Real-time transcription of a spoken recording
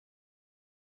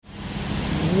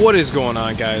What is going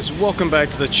on, guys? Welcome back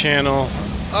to the channel.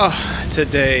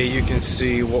 Today you can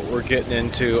see what we're getting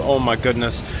into. Oh my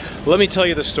goodness. Let me tell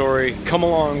you the story. Come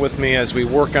along with me as we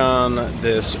work on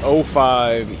this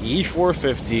 05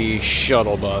 E450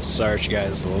 shuttle bus. Alright, you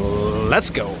guys, let's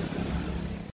go.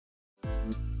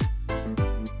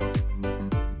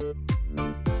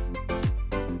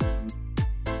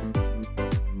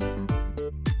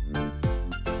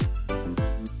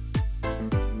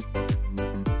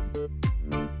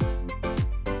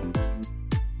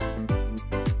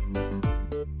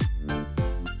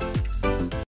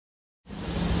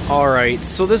 Alright,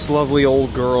 so this lovely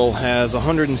old girl has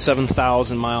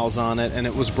 107,000 miles on it, and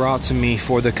it was brought to me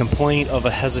for the complaint of a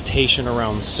hesitation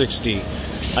around 60.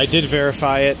 I did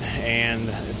verify it, and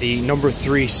the number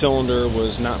 3 cylinder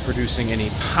was not producing any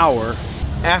power.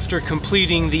 After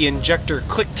completing the injector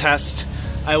click test,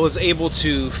 I was able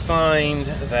to find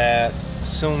that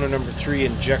cylinder number 3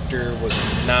 injector was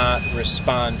not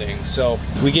responding. So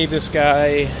we gave this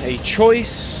guy a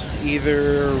choice: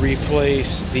 either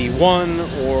replace the one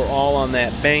or all on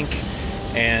that bank,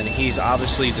 and he's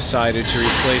obviously decided to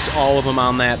replace all of them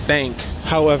on that bank.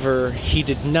 However, he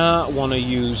did not want to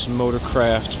use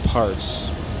Motorcraft parts.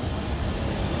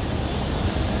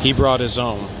 He brought his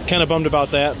own. Kind of bummed about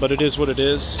that, but it is what it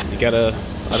is. You gotta,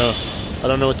 I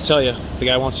don't know what to tell you. If the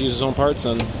guy wants to use his own parts,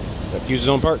 then use his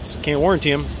own parts. Can't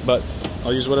warranty him, but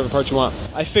I'll use whatever parts you want.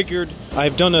 I figured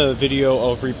I've done a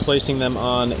video of replacing them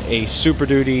on a Super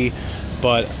Duty,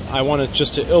 but I wanted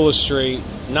just to illustrate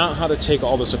not how to take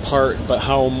all this apart, but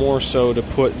how more so to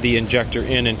put the injector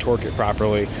in and torque it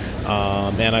properly.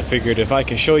 And I figured if I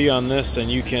can show you on this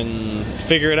and you can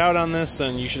figure it out on this,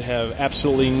 then you should have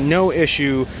absolutely no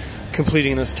issue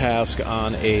completing this task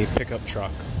on a pickup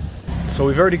truck. So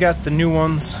we've already got the new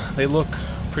ones. They look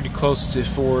pretty close to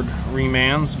Ford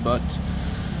remans, but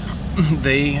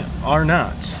they are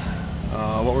not.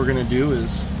 What we're gonna do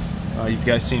is, you've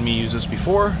guys seen me use this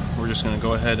before. We're just gonna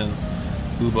go ahead and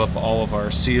lube up all of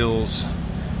our seals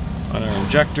on our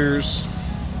injectors.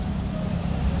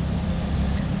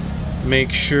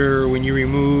 Make sure when you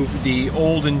remove the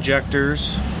old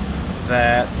injectors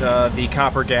that the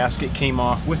copper gasket came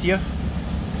off with you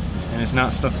and is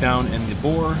not stuck down in the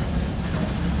bore.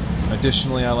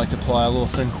 Additionally, I like to apply a little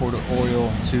thin coat of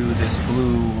oil to this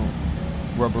blue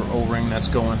rubber O-ring that's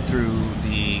going through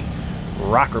the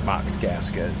rocker box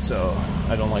gasket, so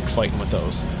I don't like fighting with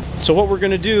those. So what we're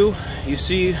gonna do, you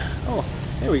see, oh,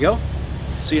 there we go.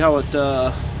 See how it,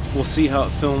 we'll see how it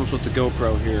films with the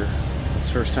GoPro here. It's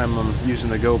the first time I'm using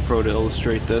the GoPro to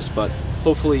illustrate this, but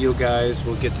hopefully you guys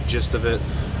will get the gist of it.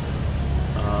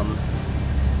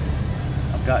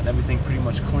 I've gotten everything pretty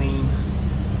much clean.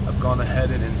 I've gone ahead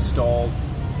and installed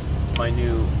my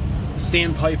new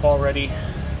standpipe already.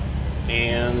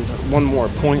 And one more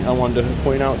point I wanted to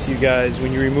point out to you guys: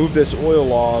 when you remove this oil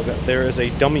log, there is a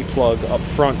dummy plug up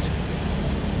front.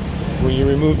 When you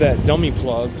remove that dummy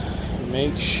plug,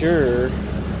 make sure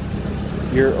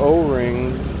your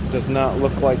O-ring does not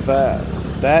look like that.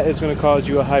 That is going to cause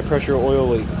you a high pressure oil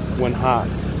leak when hot,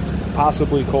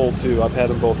 possibly cold too. I've had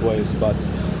them both ways, but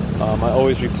I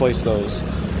always replace those.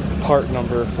 Part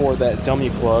number for that dummy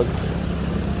plug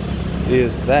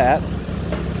is that,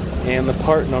 and the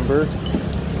part number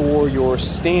for your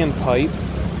standpipe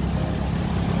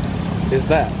is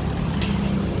that.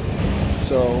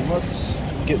 So let's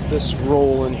get this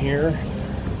rolling here.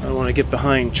 I don't want to get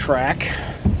behind track.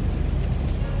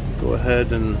 Go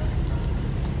ahead and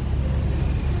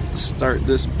start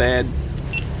this bad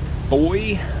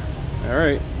boy. All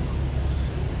right,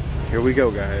 here we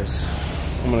go, guys.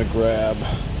 I'm gonna grab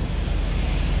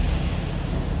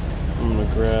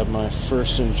my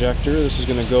first injector. This is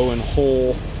going to go in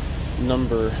hole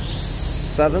number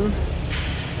 7.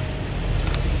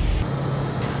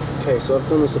 Okay, so I've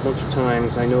done this a bunch of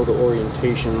times. I know the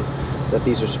orientation that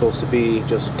these are supposed to be.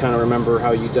 Just kind of remember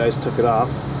how you guys took it off,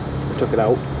 or took it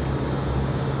out.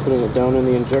 Putting it down in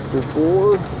the injector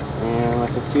bore, and I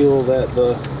can feel that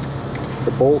the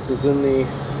bolt is in the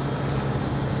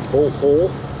bolt hole.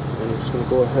 And I'm just going to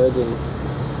go ahead and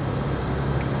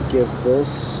give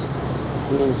this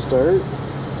and start.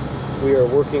 We are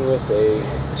working with a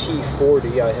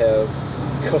T40. I have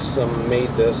custom made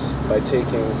this by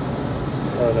taking,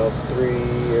 I don't know,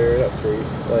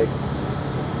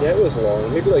 yeah, it was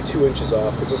long, maybe like 2 inches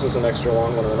off, because this was an extra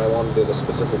long one and I wanted it a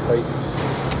specific height.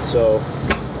 So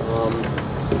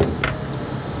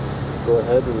go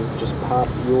ahead and just pop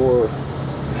your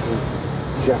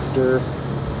injector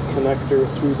connector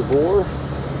through the bore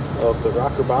of the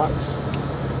rocker box.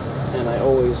 And I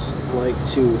always like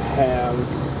to have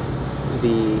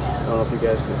the, I don't know if you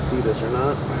guys can see this or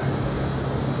not,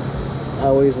 I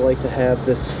always like to have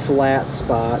this flat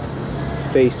spot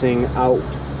facing out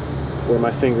where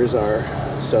my fingers are.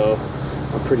 So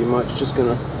I'm pretty much just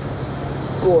gonna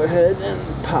go ahead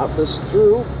and pop this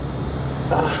through.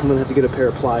 I'm gonna have to get a pair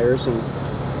of pliers and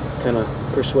kind of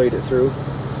persuade it through.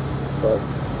 But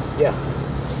yeah,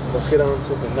 let's get on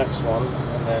to the next one,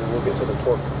 and then we'll get to the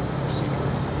torque procedure.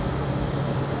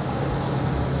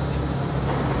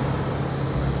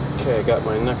 Okay, I got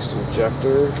my next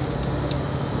injector.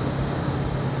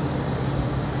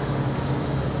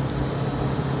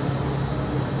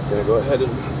 Gonna go ahead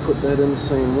and put that in the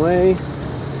same way.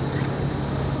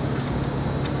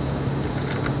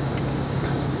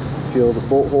 Feel the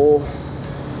bolt hole.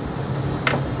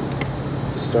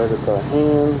 Start it by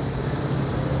hand.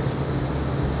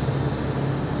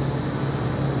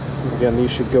 Again,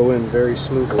 these should go in very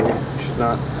smoothly. You should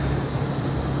not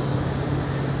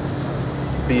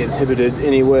be inhibited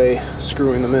anyway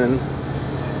screwing them in.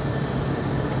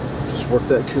 Just work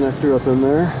that connector up in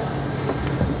there.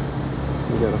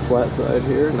 We got a flat side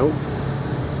here. Nope.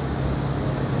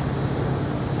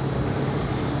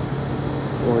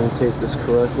 Orientate this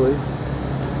correctly.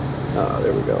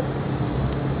 There we go.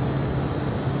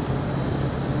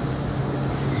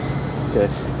 Okay,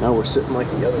 now we're sitting like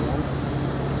the other one.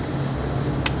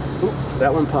 Ooh,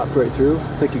 that one popped right through.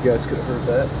 I think you guys could have heard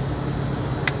that.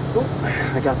 Oh,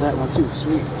 I got that one too.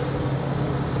 Sweet.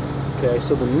 Okay,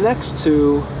 so the next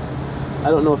two, I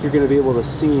don't know if you're going to be able to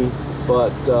see,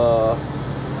 but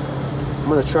I'm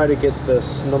going to try to get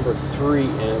this number 3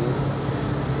 in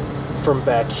from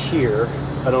back here.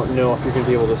 I don't know if you're going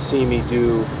to be able to see me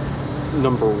do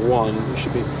number 1. You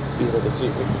should be able to see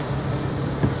me.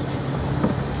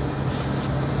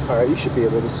 Alright, you should be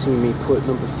able to see me put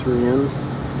number 3 in.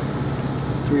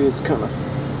 3 is kind of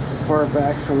far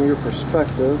back from your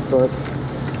perspective, but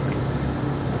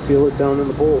I feel it down in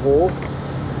the bolt hole.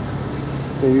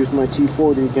 I'm going to use my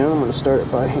T40 again. I'm going to start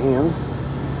it by hand.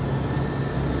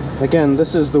 Again,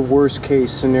 this is the worst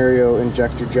case scenario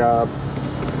injector job.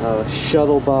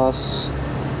 Shuttle bus,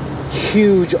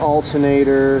 huge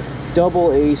alternator,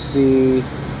 double AC,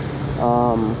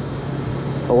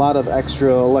 a lot of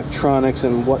extra electronics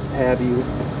and what have you.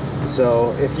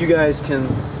 So if you guys can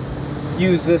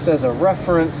use this as a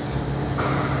reference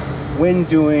when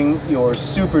doing your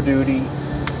Super Duty,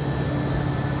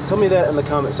 tell me that in the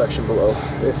comment section below,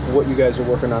 if what you guys are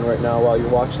working on right now while you're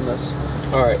watching this.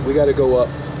 All right, we got to go up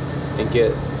and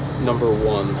get number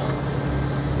 1.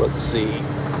 Let's see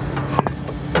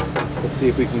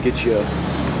if we can get you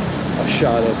a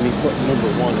shot of me putting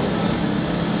number 1 in.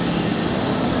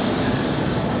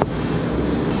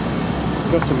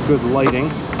 Got some good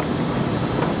lighting.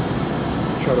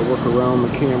 Try to work around the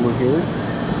camera here.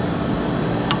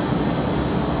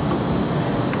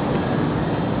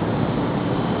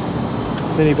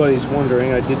 If anybody's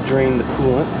wondering, I did drain the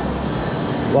coolant.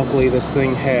 Luckily this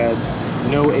thing had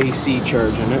no AC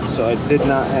charge in it, so I did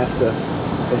not have to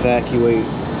evacuate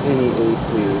any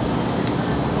AC.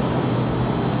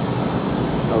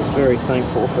 I was very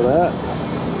thankful for that.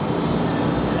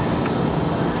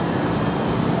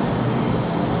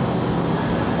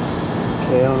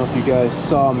 Okay, I don't know if you guys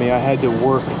saw me. I had to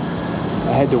work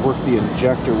the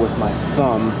injector with my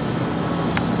thumb.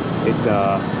 It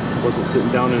wasn't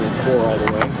sitting down in its hole all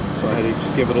the way, so I had to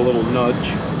just give it a little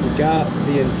nudge. We got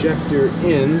the injector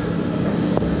in.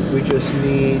 We just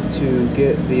need to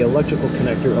get the electrical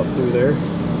connector up through there.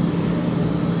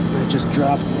 I just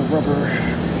dropped the rubber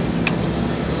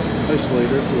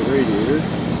isolator for the radiator.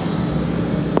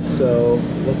 So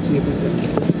let's see if we can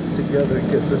together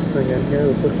get this thing in here.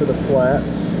 Let's look for the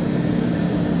flats.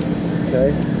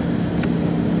 Okay,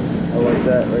 I like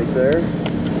that right there.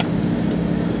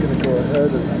 I'm gonna go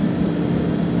ahead and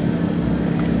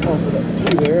pop it up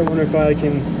through there. I wonder if I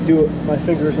can do it my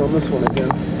fingers on this one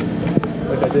again,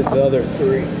 like I did the other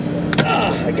 3.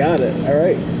 I got it. All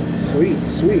right, sweet,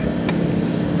 sweet.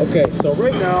 Okay, so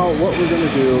right now what we're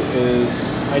gonna do is,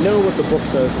 I know what the book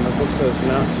says, and the book says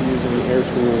not to use any air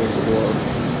tools or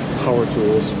power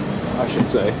tools, I should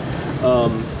say.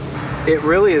 It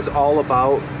really is all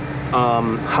about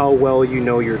how well you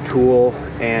know your tool,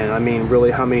 and I mean really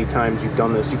how many times you've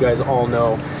done this. You guys all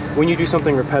know when you do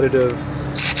something repetitive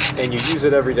and you use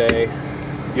it every day,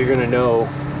 you're gonna know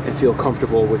and feel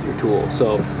comfortable with your tool.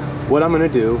 So what I'm gonna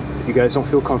do, if you guys don't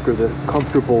feel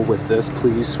comfortable with this,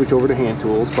 please switch over to hand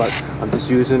tools, but I'm just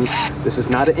using, this is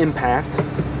not an impact,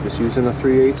 I'm just using a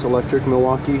 3/8 electric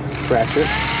Milwaukee ratchet.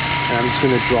 And I'm just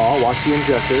going to draw, watch the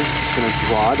injector, just going to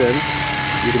draw it in.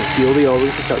 You're going to feel the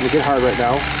O-rings are starting to get hard right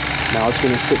now. Now it's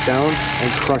going to sit down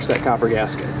and crush that copper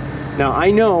gasket. Now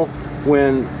I know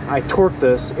when I torque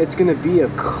this, it's going to be a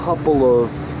couple of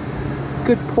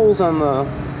good pulls on the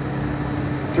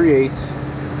 3/8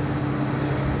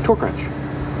 torque wrench.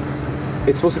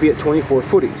 It's supposed to be at 24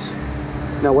 footies.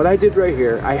 Now what I did right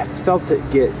here, I felt it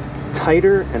get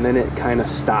tighter and then it kind of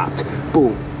stopped.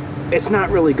 Boom. It's not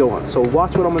really going. So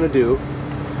watch what I'm going to do.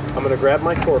 I'm going to grab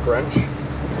my torque wrench.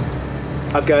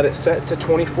 I've got it set to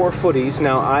 24 footies.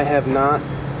 Now I have not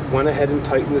went ahead and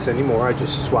tightened this anymore. I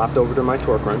just swapped over to my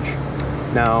torque wrench.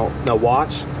 Now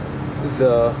watch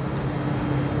the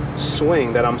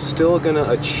swing that I'm still going to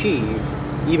achieve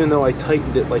even though I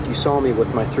tightened it like you saw me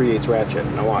with my 3/8 ratchet.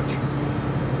 Now watch.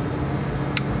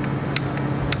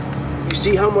 You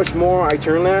see how much more I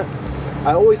turn that?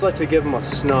 I always like to give them a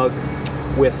snug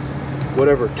with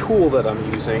whatever tool that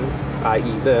I'm using,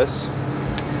 i.e. this.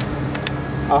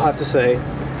 I'll have to say,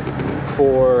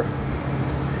 for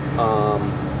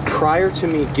prior to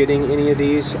me getting any of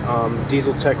these,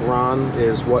 Diesel Tech Ron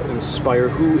is who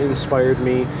inspired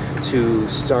me to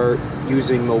start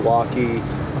using Milwaukee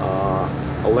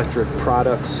electric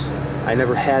products. I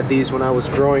never had these when I was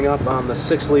growing up on the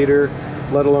 6-liter,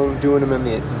 let alone doing them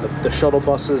in the shuttle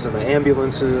buses and the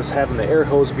ambulances, having the air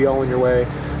hose be all in your way.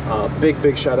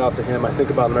 Big shout out to him. I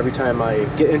think about him every time I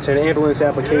get into an ambulance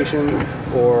application,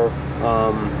 or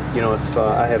you know, if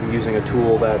I am using a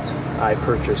tool that I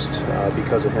purchased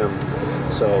because of him.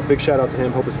 So big shout out to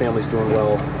him. Hope his family's doing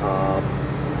well.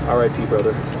 RIP,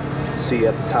 brother. See you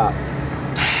at the top.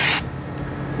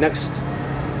 Next,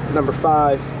 number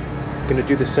 5. Gonna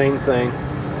do the same thing.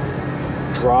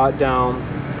 Draw it down,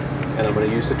 and I'm gonna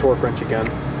use the torque wrench again.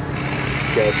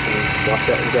 You guys can watch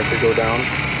that injector go down.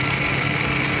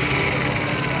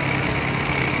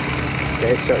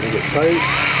 Okay, it's starting to get tight,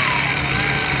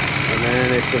 and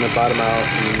then it's going to bottom out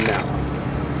now.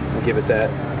 I'll give it that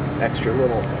extra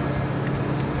little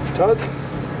tug.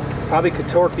 Probably could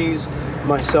torque these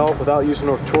myself without using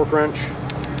a torque wrench,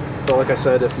 but like I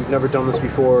said, if you've never done this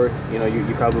before, you know, you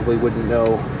probably wouldn't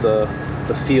know the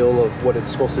feel of what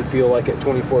it's supposed to feel like at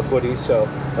 24 footies. So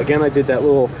again, I did that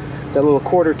little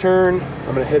quarter turn.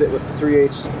 I'm going to hit it with the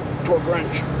 3/8 torque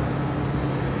wrench.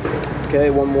 Okay,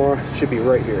 one more. Should be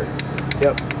right here.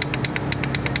 Yep.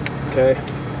 Okay,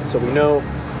 so we know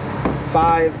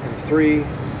 5 and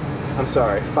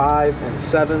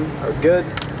 7 are good.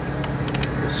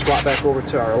 We'll swap back over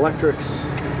to our electrics.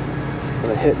 I'm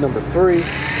gonna hit number 3.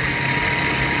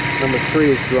 Number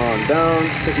 3 is drawn down.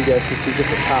 I think you guys can see just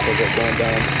the top of it going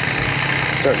down.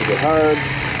 Starting to get hard,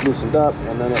 loosened up,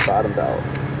 and then it bottomed out.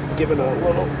 Give it a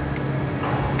little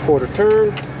quarter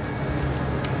turn.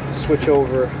 Switch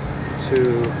over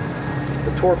to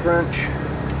the torque wrench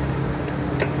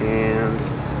and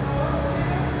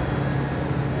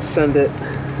send it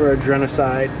for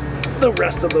adrenaline the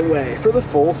rest of the way for the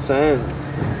full send.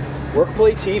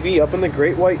 Workplay TV up in the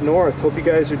Great White North. Hope you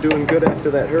guys are doing good after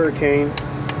that hurricane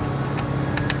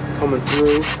coming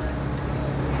through.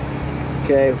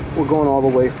 Okay, we're going all the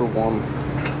way for 1.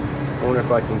 I wonder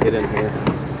if I can get in here.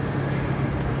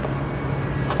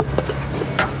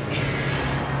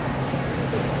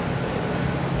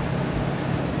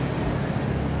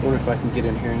 I wonder if I can get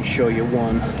in here and show you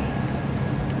 1.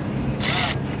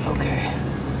 Okay.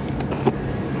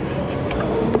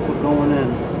 We're going in.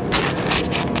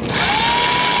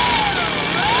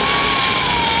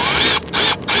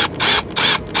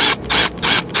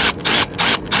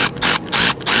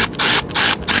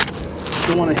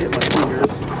 Don't want to hit my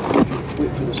fingers.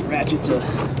 Wait for this ratchet to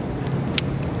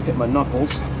hit my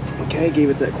knuckles. Okay, gave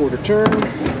it that quarter turn.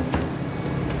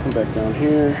 Come back down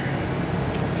here.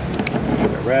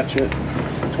 Ratchet,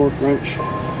 torque wrench,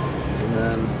 and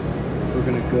then we're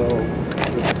going to go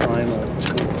for the final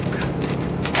torque.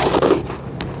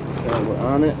 Okay, we're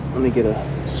on it. Let me get a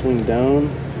swing down,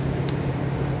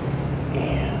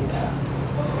 and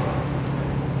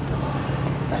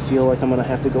I feel like I'm going to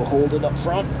have to go hold it up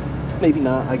front. Maybe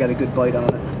not. I got a good bite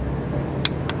on it.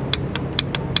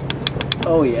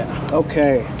 Oh yeah.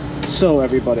 Okay. So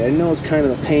everybody, I know it's kind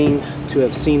of a pain to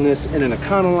have seen this in an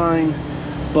Econoline,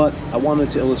 but I wanted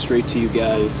to illustrate to you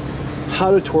guys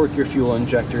how to torque your fuel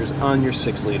injectors on your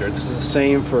 6-liter. This is the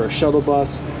same for a shuttle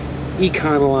bus,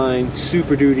 Econoline,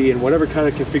 Super Duty, and whatever kind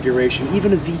of configuration,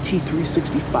 even a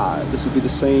VT365. This would be the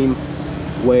same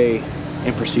way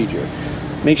and procedure.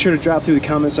 Make sure to drop through the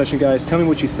comment section, guys. Tell me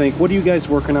what you think. What are you guys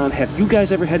working on? Have you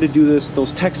guys ever had to do this?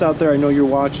 Those techs out there, I know you're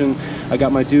watching. I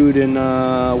got my dude in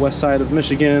west side of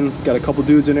Michigan. Got a couple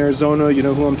dudes in Arizona. You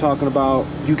know who I'm talking about.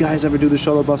 You guys ever do the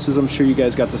shuttle buses? I'm sure you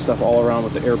guys got this stuff all around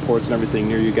with the airports and everything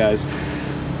near you guys.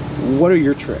 What are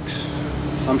your tricks?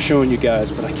 I'm showing you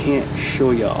guys, but I can't show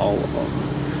you all of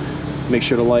them. Make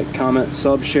sure to like, comment,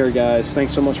 sub, share, guys.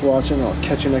 Thanks so much for watching. I'll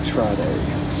catch you next Friday.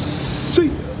 See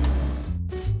ya.